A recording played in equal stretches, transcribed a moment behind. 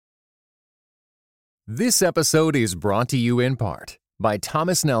This episode is brought to you in part by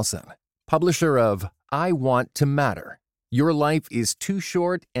Thomas Nelson, publisher of I Want to Matter. Your life is too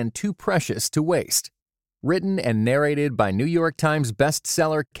short and too precious to waste. Written and narrated by New York Times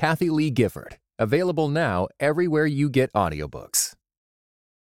bestseller Kathy Lee Gifford. Available now everywhere you get audiobooks.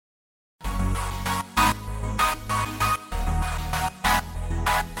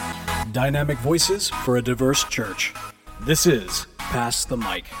 Dynamic voices for a diverse church. This is Pass the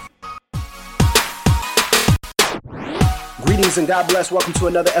Mic. Greetings and God bless. Welcome to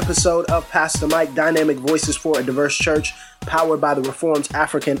another episode of Pass the Mic, Dynamic Voices for a Diverse Church, powered by the Reformed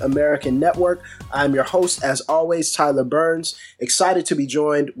African American Network. I'm your host, as always, Tyler Burns. Excited to be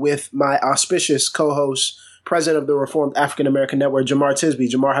joined with my auspicious co-host, President of the Reformed African American Network, Jemar Tisby.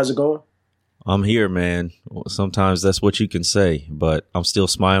 Jemar, how's it going? I'm here, man. Sometimes that's what you can say, but I'm still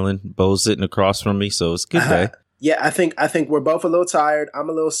smiling. Bo's sitting across from me, so it's a good day. Yeah, I think we're both a little tired. I'm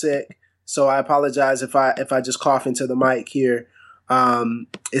a little sick, so I apologize if I just cough into the mic here.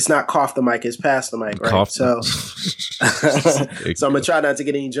 It's not cough the mic, it's pass the mic, right? Cough. So, so I'm gonna try not to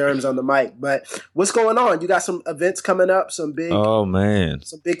get any germs on the mic. But what's going on? You got some events coming up, some big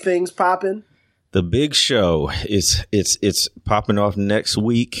things popping. The big show is it's popping off next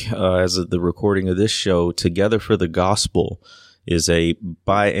week as of the recording of this show. Together for the Gospel is a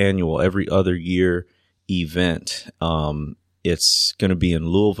biannual, every other year event. It's going to be in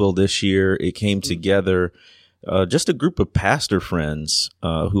Louisville this year. It came together, just a group of pastor friends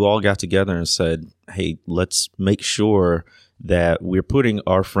who all got together and said, hey, let's make sure that we're putting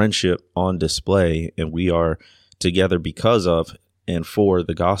our friendship on display, and we are together because of and for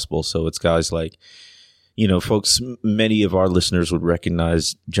the gospel. So it's guys like, folks, many of our listeners would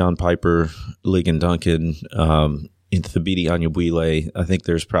recognize John Piper, Ligon Duncan, Thabiti Anyabwile. I think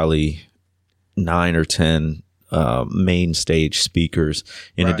there's probably 9 or 10 main stage speakers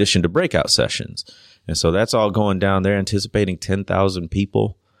in addition to breakout sessions. And so that's all going down there, anticipating 10,000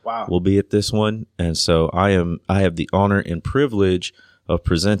 people will be at this one. And so I have the honor and privilege of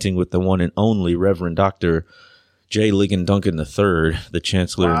presenting with the one and only Reverend Dr. J. Ligon Duncan III, the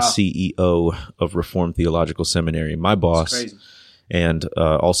Chancellor and CEO of Reformed Theological Seminary, my boss, and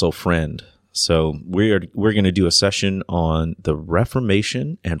also friend. So we're going to do a session on the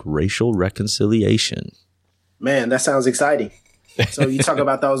Reformation and racial reconciliation. Man, that sounds exciting. So you talk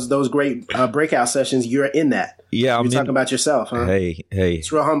about those great breakout sessions. You're in that. Yeah, you're talking about yourself, huh? Hey,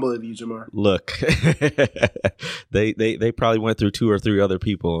 it's real humble of you, Jemar. Look, they probably went through 2 or 3 other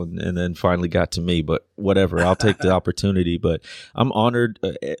people and then finally got to me. But whatever, I'll take the opportunity. But I'm honored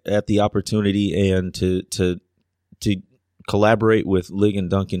at the opportunity and to collaborate with Ligon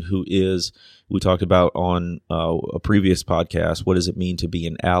Duncan, who is, we talked about on a previous podcast, what does it mean to be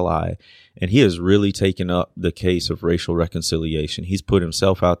an ally? And he has really taken up the case of racial reconciliation. He's put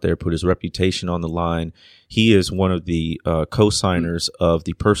himself out there, put his reputation on the line. He is one of the co-signers of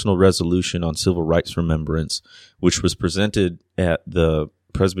the Personal Resolution on Civil Rights Remembrance, which was presented at the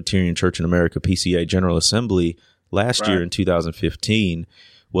Presbyterian Church in America, PCA General Assembly last year in 2015.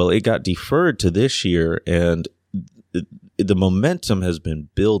 Well, it got deferred to this year, and the momentum has been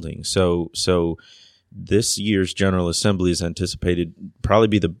building. So this year's General Assembly is anticipated probably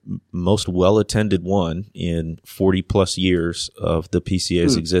be the most well-attended one in 40 plus years of the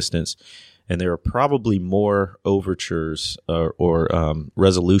PCA's existence. And there are probably more overtures or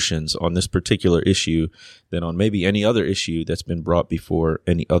resolutions on this particular issue than on maybe any other issue that's been brought before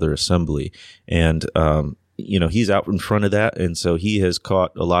any other assembly. And, he's out in front of that. And so he has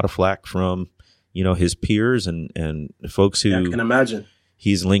caught a lot of flack from his peers and folks who I can imagine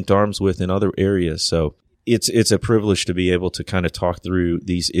he's linked arms with in other areas. So it's a privilege to be able to kind of talk through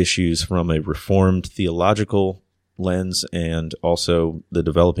these issues from a Reformed theological lens, and also the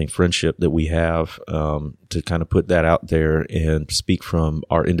developing friendship that we have, to kind of put that out there and speak from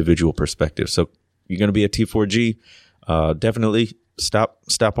our individual perspective. So you're going to be at T4G, definitely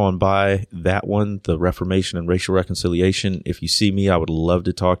stop on by that one, the Reformation and Racial Reconciliation. If you see me, I would love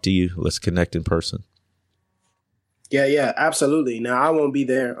to talk to you. Let's connect in person. Yeah, absolutely. Now, I won't be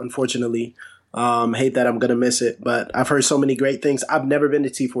there, unfortunately. Hate that I'm going to miss it, but I've heard so many great things. I've never been to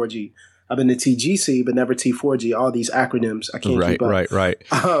T4G. I've been to TGC, but never T4G. All these acronyms, I can't keep up. Right.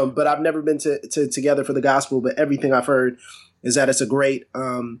 But I've never been to Together for the Gospel, but everything I've heard is that it's a great,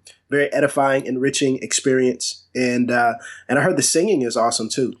 very edifying, enriching experience. And I heard the singing is awesome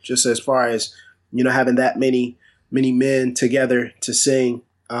too, just as far as, having that many men together to sing.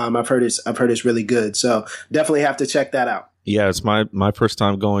 I've heard it's really good. So definitely have to check that out. Yeah, it's my first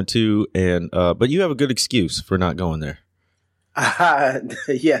time going too. And, but you have a good excuse for not going there.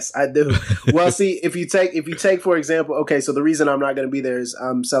 Yes, I do. Well, see, if you take, for example, okay, so the reason I'm not going to be there is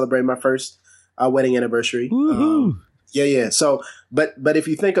I'm celebrating my first wedding anniversary. Yeah. So, but if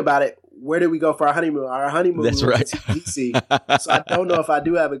you think about it, where did we go for our honeymoon? Our honeymoon That's was right. to DC. So I don't know if I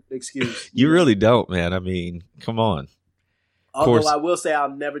do have an excuse. You really don't, man. I mean, come on. Although I will say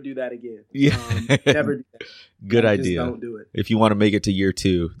I'll never do that again. Yeah. Never do that. Good I idea. Just don't do it. If you want to make it to year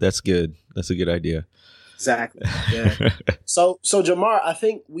 2, that's good. That's a good idea. Exactly. Yeah. So Jamar, I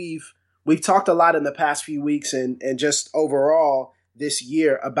think we've talked a lot in the past few weeks and just overall this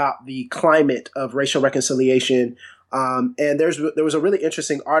year about the climate of racial reconciliation. And there was a really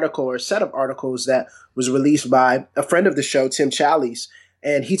interesting article or set of articles that was released by a friend of the show, Tim Challies,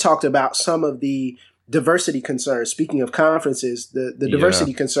 and he talked about some of the diversity concerns. Speaking of conferences, the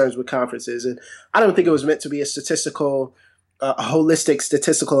diversity concerns with conferences. And I don't think it was meant to be a holistic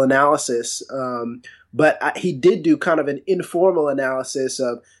statistical analysis. But he did do kind of an informal analysis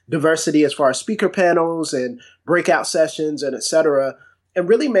of diversity as far as speaker panels and breakout sessions and et cetera, and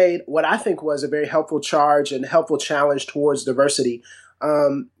really made what I think was a very helpful charge and helpful challenge towards diversity.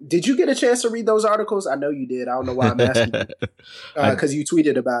 Did you get a chance to read those articles? I know you did. I don't know why I'm asking you. Because you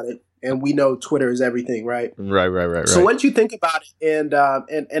tweeted about it. And we know Twitter is everything, right? Right. So what did you think about it?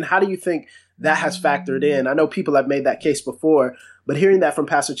 And how do you think that has factored in? I know people have made that case before, but hearing that from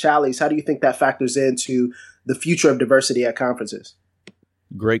Pastor Challies, how do you think that factors into the future of diversity at conferences?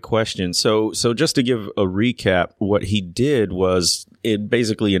 Great question. So just to give a recap, what he did was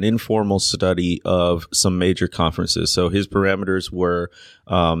basically an informal study of some major conferences. So his parameters were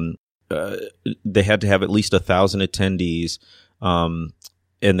they had to have at least 1,000 attendees,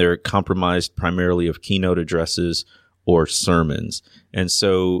 and they're comprised primarily of keynote addresses or sermons. And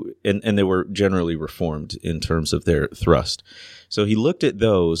so, and they were generally reformed in terms of their thrust. So he looked at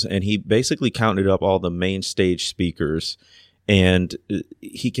those and he basically counted up all the main stage speakers, and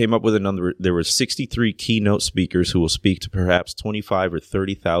he came up with a number. There were 63 keynote speakers who will speak to perhaps 25 or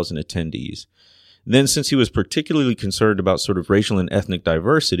 30,000 attendees. Then, since he was particularly concerned about sort of racial and ethnic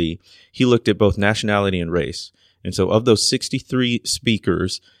diversity, he looked at both nationality and race. And so of those 63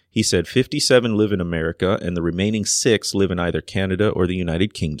 speakers, he said 57 live in America and the remaining 6 live in either Canada or the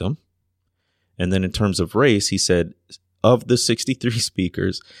United Kingdom. And then in terms of race, he said of the 63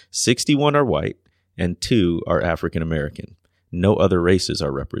 speakers, 61 are white and 2 are African American. No other races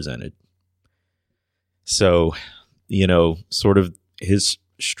are represented. So, sort of his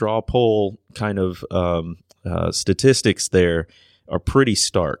straw poll kind of statistics there are pretty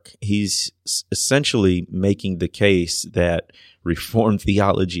stark. He's essentially making the case that Reformed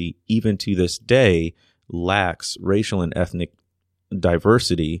theology, even to this day, lacks racial and ethnic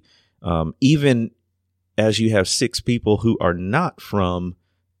diversity, even as you have 6 people who are not from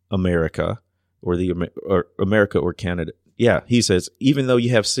America or America or Canada. Yeah, he says, even though you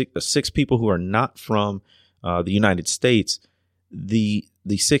have 6 people who are not from the United States, the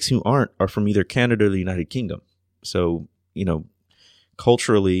 6 who aren't are from either Canada or the United Kingdom. So,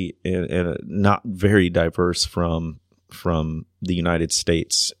 culturally and not very diverse from the United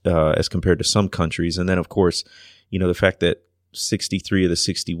States as compared to some countries. And then, of course, the fact that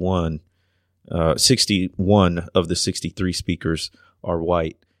 61 of the 63 speakers are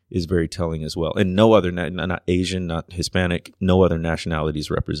white is very telling as well. And no other, not Asian, not Hispanic, no other nationalities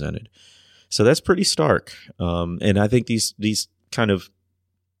represented. So that's pretty stark. And I think these kind of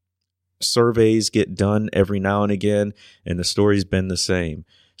surveys get done every now and again, and the story's been the same.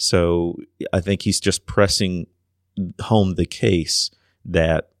 So I think he's just pressing home the case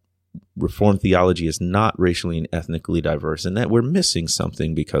that Reformed theology is not racially and ethnically diverse, and that we're missing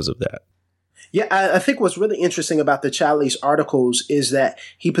something because of that. Yeah, I think what's really interesting about the Challies articles is that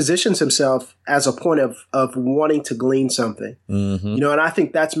he positions himself as a point of wanting to glean something. Mm-hmm. And I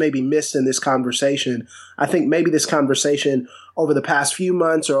think that's maybe missed in this conversation. I think maybe this conversation over the past few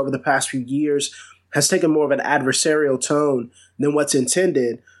months or over the past few years has taken more of an adversarial tone than what's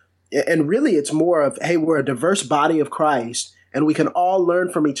intended. And really, it's more of, hey, we're a diverse body of Christ, and we can all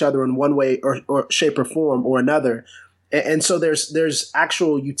learn from each other in one way or shape or form or another. And so there's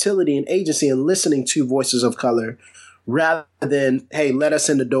actual utility and agency in listening to voices of color rather than, hey, let us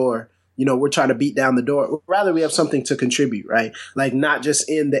in the door. We're trying to beat down the door. Rather, we have something to contribute, right? Like not just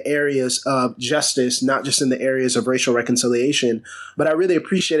in the areas of justice, not just in the areas of racial reconciliation, but I really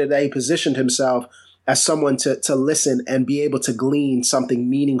appreciated that he positioned himself as someone to listen and be able to glean something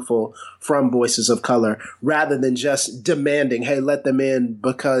meaningful from voices of color rather than just demanding, hey, let them in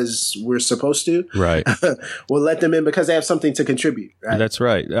because we're supposed to. Right. We'll let them in because they have something to contribute. Right? That's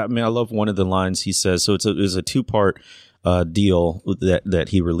right. I mean, I love one of the lines he says. So it's a 2-part deal that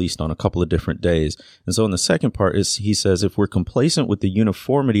he released on a couple of different days. And so in the second part is he says, if we're complacent with the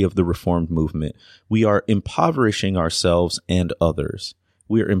uniformity of the Reformed movement, we are impoverishing ourselves and others.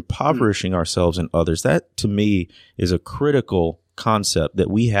 we're impoverishing ourselves and others. That, to me, is a critical concept that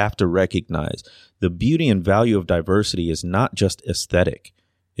we have to recognize. The beauty and value of diversity is not just aesthetic.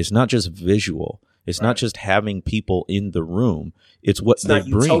 It's not just visual. It's not just having people in the room. It's what they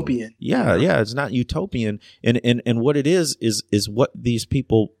bring. Utopian. Yeah, it's not utopian. And what it is what these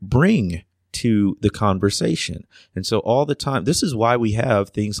people bring to the conversation. And so all the time, this is why we have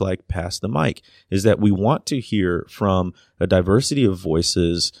things like Pass the Mic, is that we want to hear from a diversity of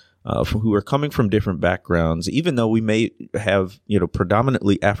voices who are coming from different backgrounds. Even though we may have,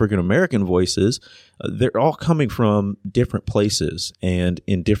 predominantly African American voices, they're all coming from different places and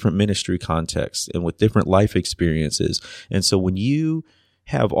in different ministry contexts and with different life experiences. And so when you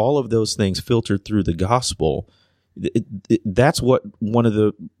have all of those things filtered through the gospel, that's what one of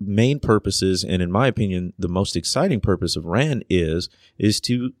the main purposes, and in my opinion, the most exciting purpose of RAN is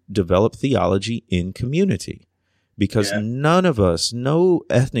to develop theology in community. Because none of us, no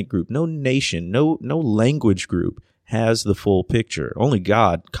ethnic group, no nation, no language group has the full picture. Only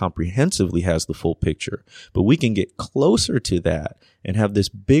God comprehensively has the full picture. But we can get closer to that and have this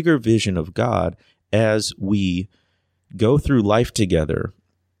bigger vision of God as we go through life together,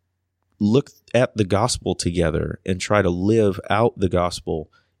 look at the gospel together, and try to live out the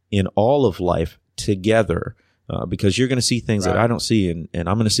gospel in all of life together. Because you're going to see things that I don't see, and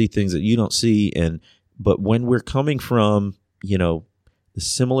I'm going to see things that you don't see. But when we're coming from, a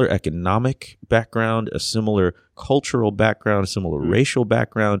similar economic background, a similar cultural background, a similar racial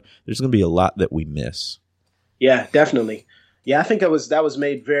background, there's going to be a lot that we miss. Yeah, definitely. Yeah, I think that was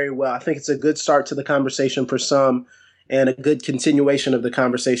made very well. I think it's a good start to the conversation for some, and a good continuation of the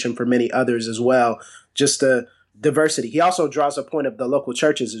conversation for many others as well. Just the diversity. He also draws a point of the local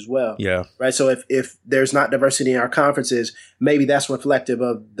churches as well. Yeah. Right. So if there's not diversity in our conferences, maybe that's reflective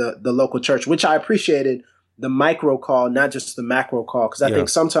of the local church, which I appreciated the micro call, not just the macro call, because I think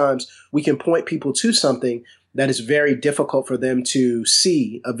sometimes we can point people to something that is very difficult for them to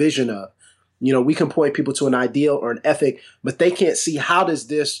see a vision of. We can point people to an ideal or an ethic, but they can't see, how does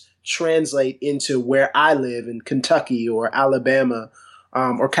this translate into where I live in Kentucky or Alabama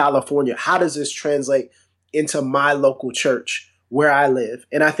or California? How does this translate into my local church where I live?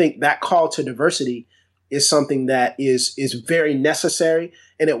 And I think that call to diversity is something that is very necessary,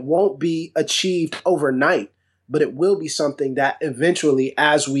 and it won't be achieved overnight, but it will be something that eventually,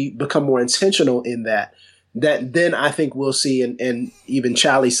 as we become more intentional in that then I think we'll see, and even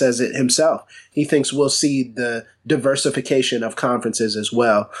Charlie says it himself, he thinks we'll see the diversification of conferences as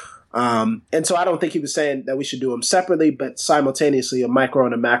well. And so I don't think he was saying that we should do them separately, but simultaneously a micro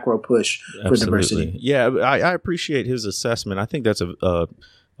and a macro push for diversity. Yeah, I appreciate his assessment. I think that's a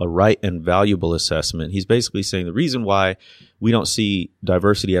right and valuable assessment. He's basically saying the reason why we don't see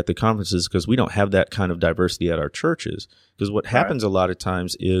diversity at the conferences is because we don't have that kind of diversity at our churches. Because what happens a lot of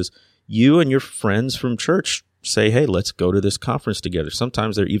times is you and your friends from church say, hey, let's go to this conference together.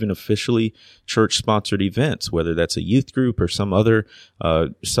 Sometimes they're even officially church-sponsored events, whether that's a youth group or some other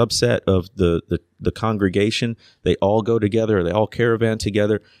subset of the congregation. They all go together, or they all caravan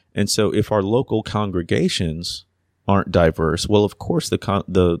together. And so if our local congregations aren't diverse, well, of course,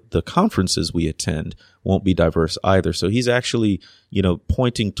 the conferences we attend won't be diverse either. So he's actually,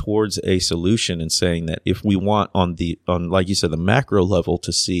 pointing towards a solution and saying that if we want on like you said, the macro level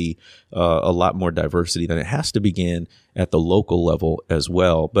to see a lot more diversity, then it has to begin at the local level as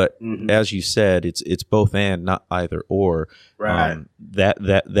well. But as you said, it's both and, not either or. Right.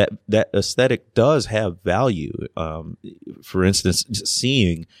 That aesthetic does have value. For instance,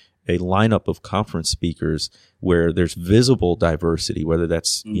 seeing a lineup of conference speakers where there's visible diversity, whether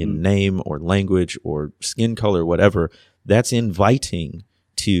that's in name or language or skin color, whatever, that's inviting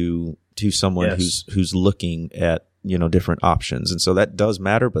to someone who's looking at, different options. And so that does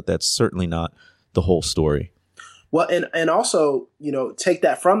matter, but that's certainly not the whole story. Well, and also, take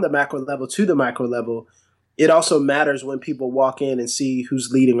that from the macro level to the micro level. It also matters when people walk in and see who's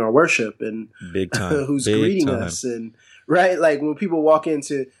leading our worship and big time, who's greeting us, and right, like when people walk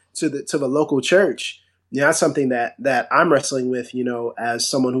into to the local church, that's something that I'm wrestling with, as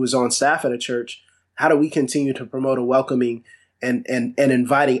someone who is on staff at a church. How do we continue to promote a welcoming and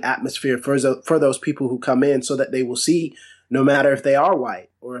inviting atmosphere for those people who come in, so that they will see, no matter if they are white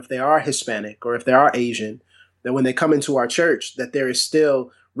or if they are Hispanic or if they are Asian, that when they come into our church, that there is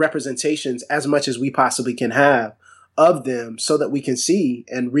still representations as much as we possibly can have of them, so that we can see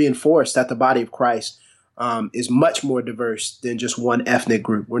and reinforce that the body of Christ is much more diverse than just one ethnic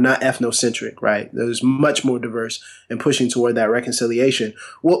group. We're not ethnocentric, right? There's much more diverse and pushing toward that reconciliation.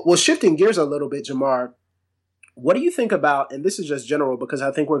 Well, shifting gears a little bit, Jamar, What do you think about, and this is just general because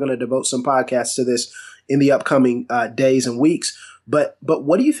I think we're going to devote some podcasts to this in the upcoming days and weeks, but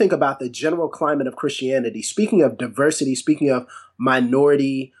what do you think about the general climate of Christianity? Speaking of diversity, speaking of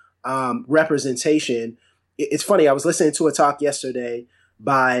minority representation, it's funny, I was listening to a talk yesterday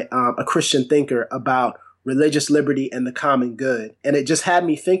by a Christian thinker about religious liberty and the common good, and it just had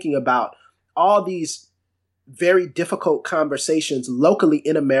me thinking about all these very difficult conversations locally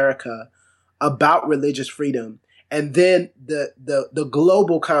in America about religious freedom, and then the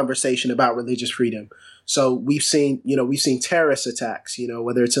global conversation about religious freedom. So we've seen terrorist attacks,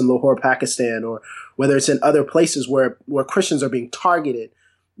 whether it's in Lahore, Pakistan, or whether it's in other places where Christians are being targeted,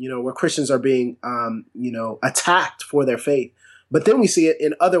 where Christians are being attacked for their faith. But then we see it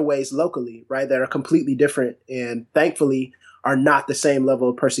in other ways locally, right, that are completely different and thankfully are not the same level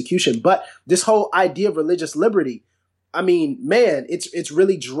of persecution. But this whole idea of religious liberty, I mean, man, it's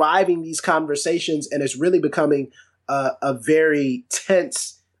really driving these conversations, and it's really becoming a very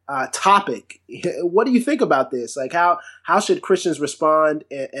tense topic. What do you think about this? Like, how should Christians respond,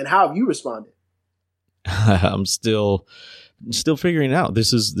 and how have you responded? I'm still figuring it out.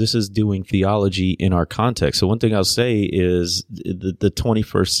 This is doing theology in our context. So one thing I'll say is the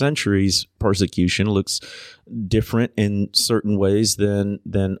 21st century's persecution looks different in certain ways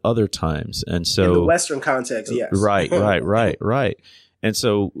than other times. And so in the Western context, yes. Right. And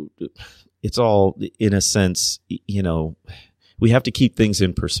so it's all, in a sense, we have to keep things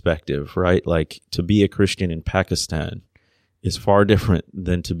in perspective, right? Like, to be a Christian in Pakistan is far different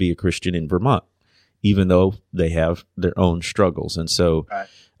than to be a Christian in Vermont, even though they have their own struggles. And so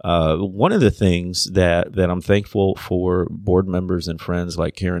one of the things that I'm thankful for board members and friends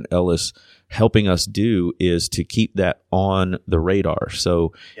like Karen Ellis helping us do is to keep that on the radar.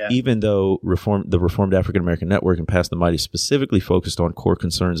 So even though the Reformed African American Network and Pass the Mighty specifically focused on core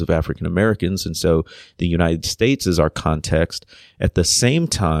concerns of African Americans, and so the United States is our context, at the same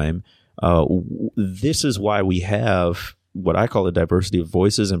time, this is why we have what I call a diversity of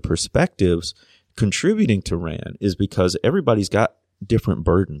voices and perspectives contributing to RAN, is because everybody's got different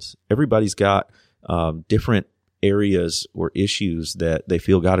burdens. Everybody's got different areas or issues that they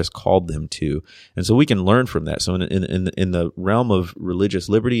feel God has called them to. And so we can learn from that. So in the realm of religious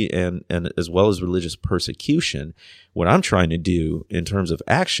liberty and as well as religious persecution, what I'm trying to do in terms of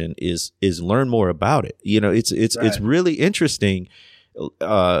action is learn more about it. It's really interesting.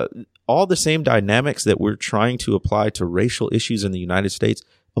 All the same dynamics that we're trying to apply to racial issues in the United States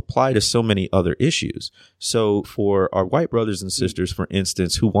apply to so many other issues. So for our white brothers and sisters, for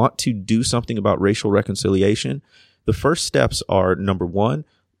instance, who want to do something about racial reconciliation, the first steps are, number one,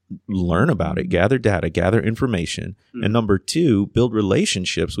 learn about it, gather data, gather information. And number two, build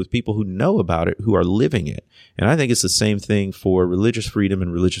relationships with people who know about it, who are living it. And I think it's the same thing for religious freedom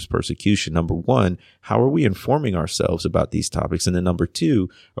and religious persecution. Number one, how are we informing ourselves about these topics? And then number two,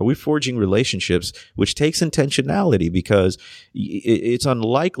 are we forging relationships, which takes intentionality, because it's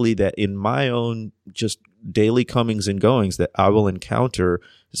unlikely that in my own just daily comings and goings that I will encounter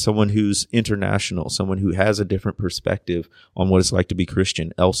someone who's international, someone who has a different perspective on what it's like to be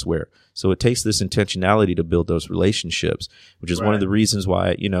Christian elsewhere. So it takes this intentionality to build those relationships, which is one of the reasons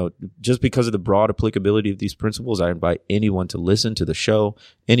why, just because of the broad applicability of these principles, I invite anyone to listen to the show,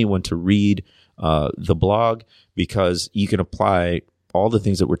 anyone to read the blog, because you can apply all the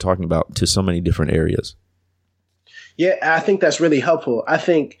things that we're talking about to so many different areas. Yeah, I think that's really helpful. I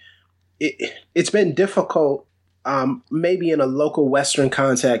think it's been difficult, maybe in a local Western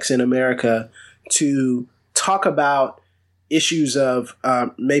context in America, to talk about issues of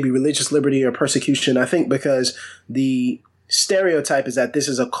maybe religious liberty or persecution. I think because the stereotype is that this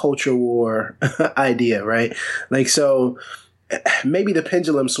is a culture war idea, right? Like, so maybe the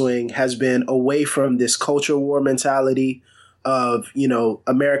pendulum swing has been away from this culture war mentality of,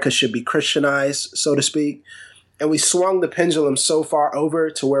 America should be Christianized, so to speak. And we swung the pendulum so far over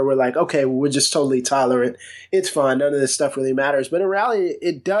to where we're like, okay, well, we're just totally tolerant. It's fine. None of this stuff really matters. But in reality,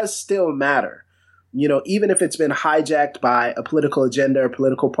 it does still matter. Even if it's been hijacked by a political agenda or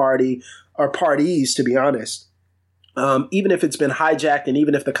political party or parties, to be honest, even if it's been hijacked and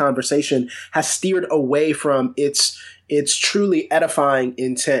even if the conversation has steered away from its truly edifying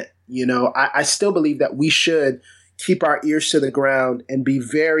intent, I still believe that we should keep our ears to the ground and be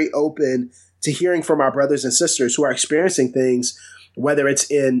very open to hearing from our brothers and sisters who are experiencing things, whether it's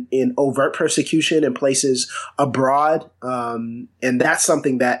in overt persecution in places abroad. And that's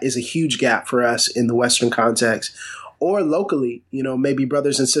something that is a huge gap for us in the Western context, or locally, maybe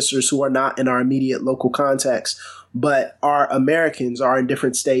brothers and sisters who are not in our immediate local context, but are Americans, are in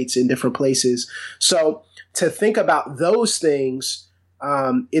different states, in different places. So to think about those things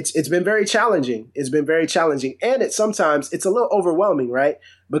it's been very challenging. It's been very challenging, and sometimes it's a little overwhelming, right?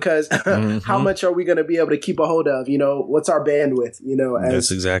 Because how much are we going to be able to keep a hold of? What's our bandwidth?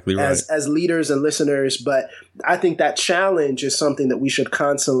 That's exactly right. As leaders and listeners. But I think that challenge is something that we should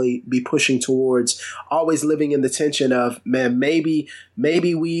constantly be pushing towards. Always living in the tension of, man, maybe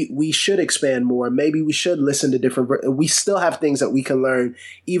we should expand more. Maybe we should listen to different. We still have things that we can learn,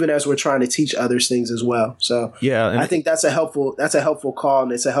 even as we're trying to teach others things as well. So yeah, I think that's a helpful call,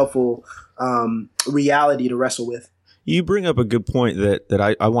 and it's a helpful reality to wrestle with. You bring up a good point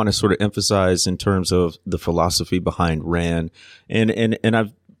that I want to sort of emphasize in terms of the philosophy behind RAN. And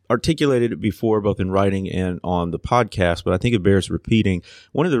I've articulated it before, both in writing and on the podcast, but I think it bears repeating.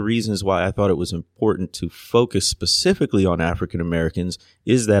 One of the reasons why I thought it was important to focus specifically on African Americans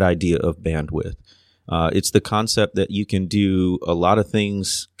is that idea of bandwidth. It's the concept that you can do a lot of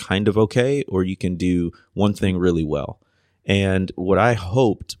things kind of okay, or you can do one thing really well. And what I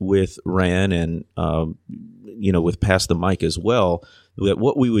hoped with RAN and, with Pass the Mic as well, that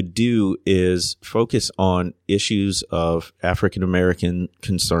what we would do is focus on issues of African American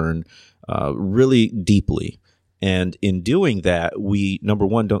concern really deeply. And in doing that, we, number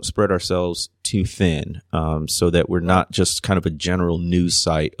one, don't spread ourselves too thin, so that we're not just kind of a general news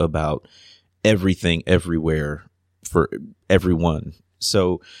site about everything everywhere for everyone.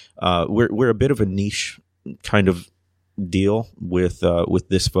 So we're a bit of a niche kind of deal with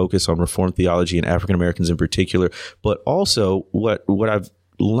this focus on Reformed theology and African Americans in particular, but also what I've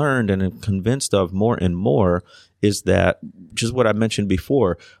learned and am convinced of more and more is that just what I mentioned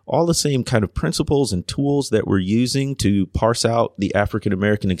before, all the same kind of principles and tools that we're using to parse out the African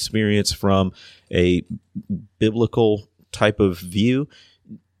American experience from a biblical type of view,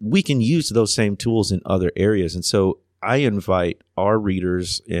 we can use those same tools in other areas. And so I invite our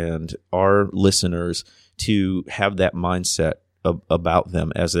readers and our listeners to have that mindset about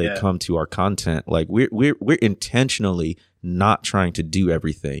them as they come to our content. Like we're intentionally not trying to do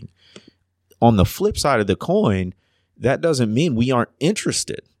everything. On the flip side of the coin, that doesn't mean we aren't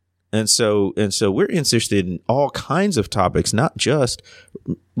interested. And so we're interested in all kinds of topics, not just,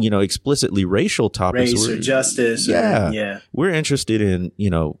 explicitly racial topics. Race or justice. We're interested in,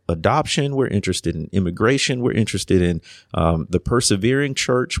 adoption. We're interested in immigration. We're interested in the persevering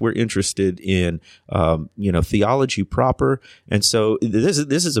church. We're interested in, theology proper. And so this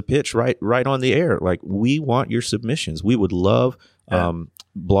is a pitch right on the air. Like, we want your submissions. We would love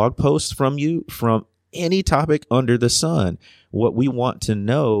blog posts from you from any topic under the sun. What we want to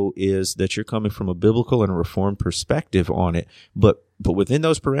know is that you're coming from a biblical and a Reformed perspective on it. But within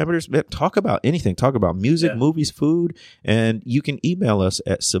those parameters, man, talk about anything. Talk about music, movies, food, and you can email us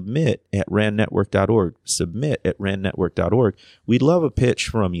at submit@rannetwork.org. Submit@rannetwork.org. We'd love a pitch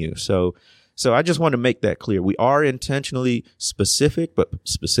from you. So I just want to make that clear. We are intentionally specific, but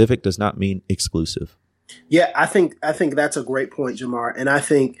specific does not mean exclusive. Yeah, I think that's a great point, Jamar. And I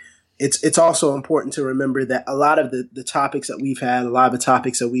think it's also important to remember that a lot of the topics that we've had, a lot of the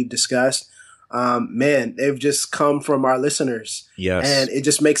topics that we've discussed, they've just come from our listeners. Yes. And it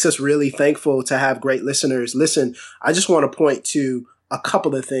just makes us really thankful to have great listeners. Listen, I just want to point to a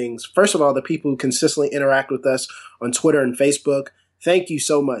couple of things. First of all, the people who consistently interact with us on Twitter and Facebook, thank you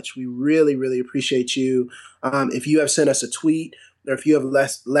so much. We really, really appreciate you. If you have sent us a tweet, or if you have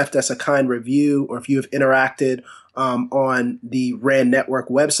left us a kind review, or if you have interacted on the RAN Network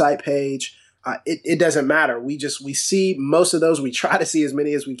website page, it doesn't matter. We see most of those. We try to see as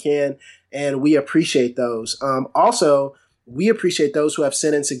many as we can, and we appreciate those. Also, we appreciate those who have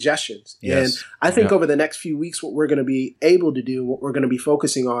sent in suggestions. Yes. And I think over the next few weeks, what we're going to be able to do, what we're going to be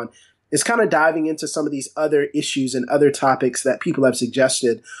focusing on, is kind of diving into some of these other issues and other topics that people have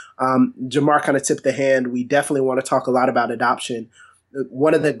suggested. Jamar kind of tipped the hand. We definitely want to talk a lot about adoption.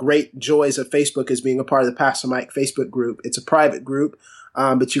 One of the great joys of Facebook is being a part of the Pass the Mic Facebook group. It's a private group,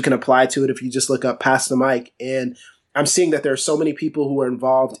 but you can apply to it if you just look up Pass the Mic. And I'm seeing that there are so many people who are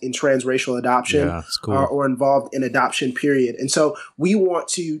involved in transracial adoption or involved in adoption, period. And so we want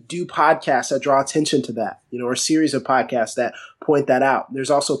to do podcasts that draw attention to that, or a series of podcasts that point that out. There's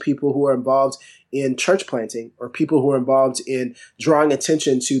also people who are involved in church planting, or people who are involved in drawing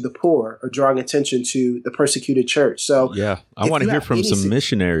attention to the poor, or drawing attention to the persecuted church. So I want to hear from some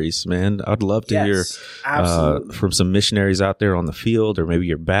missionaries, man. I'd love to hear from some missionaries out there on the field, or maybe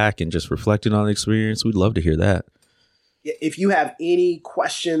you're back and just reflecting on the experience. We'd love to hear that. If you have any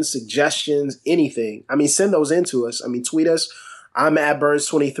questions, suggestions, anything, send those in to us. Tweet us. I'm at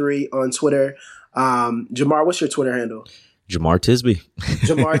Burns23 on Twitter. Jamar, what's your Twitter handle? Jamar Tisby.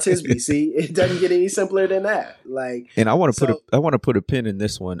 Jamar Tisby. See, it doesn't get any simpler than that. And I want to put a pin in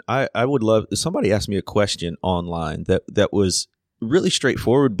this one. I would love, somebody asked me a question online that was really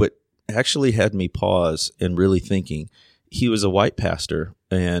straightforward, but actually had me pause and really thinking. He was a white pastor,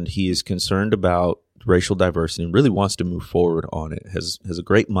 and he is concerned about racial diversity and really wants to move forward on it, has a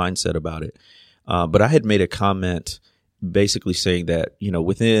great mindset about it. But I had made a comment basically saying that,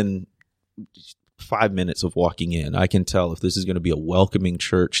 within 5 minutes of walking in, I can tell if this is going to be a welcoming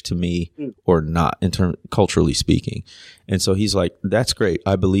church to me or not, culturally speaking. And so he's like, "That's great.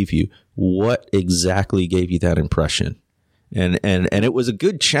 I believe you. What exactly gave you that impression?" And it was a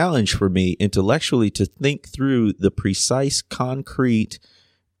good challenge for me intellectually to think through the precise, concrete,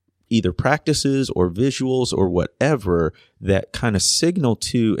 either practices or visuals or whatever that kind of signal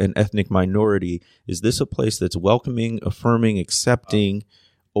to an ethnic minority. Is this a place that's welcoming, affirming, accepting,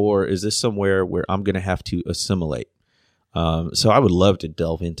 or is this somewhere where I'm going to have to assimilate? So I would love to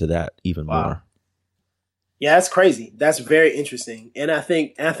delve into that even more. Yeah, that's crazy. That's very interesting, and I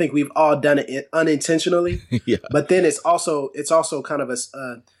think we've all done it unintentionally. Yeah. But then it's also kind of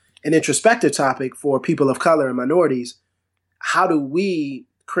an introspective topic for people of color and minorities. How do we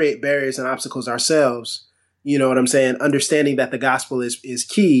create barriers and obstacles ourselves? You know what I'm saying? Understanding that the gospel is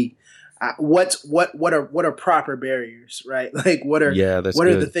key. What are proper barriers, right? Like what are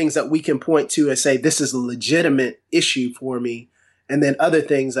the things that we can point to and say this is a legitimate issue for me? And then other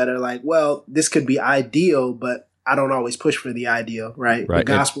things that are like, well, this could be ideal, but I don't always push for the ideal, right? The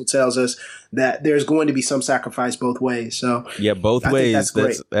gospel tells us that there's going to be some sacrifice both ways. So yeah, both ways.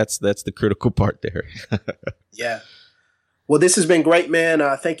 That's the critical part there. Yeah. Well, this has been great, man.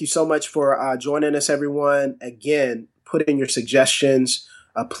 Thank you so much for joining us, everyone. Again, put in your suggestions.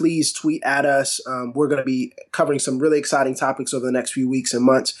 Please tweet at us. We're going to be covering some really exciting topics over the next few weeks and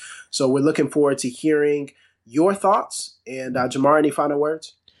months. So we're looking forward to hearing your thoughts. And Jamar, any final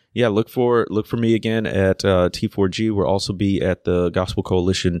words? Yeah, look for me again at T4G. We'll also be at the Gospel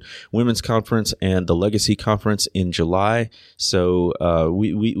Coalition Women's Conference and the Legacy Conference in July. So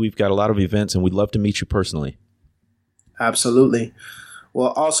we've got a lot of events, and we'd love to meet you personally. Absolutely. Well,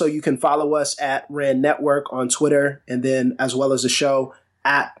 also you can follow us at Rand Network on Twitter, and then as well as the show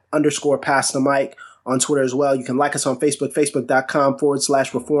at _Pass the Mic on Twitter as well. You can like us on Facebook,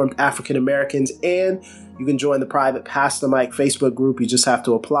 facebook.com/Reformed African Americans, and you can join the private Pass the Mic Facebook group. You just have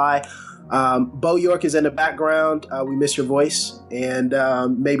to apply. Bo York is in the background. We miss your voice, and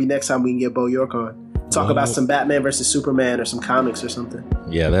maybe next time we can get Bo York on. Talk about some Batman versus Superman or some comics or something.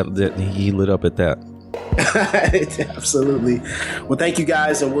 Yeah, that he lit up at that. Absolutely. Well, thank you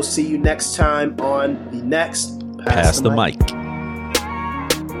guys, and we'll see you next time on the next Pass the Mic.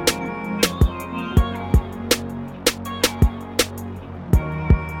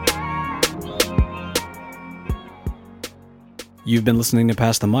 You've been listening to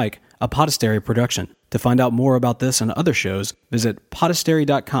Pass the Mic, a Podastery production. To find out more about this and other shows, visit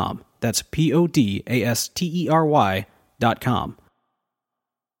podastery.com. That's PODASTERY.com.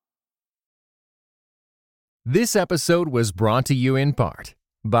 This episode was brought to you in part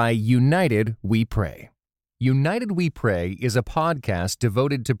by United We Pray. United We Pray is a podcast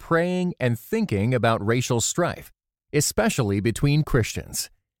devoted to praying and thinking about racial strife, especially between Christians.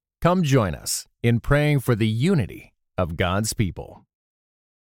 Come join us in praying for the unity of God's people.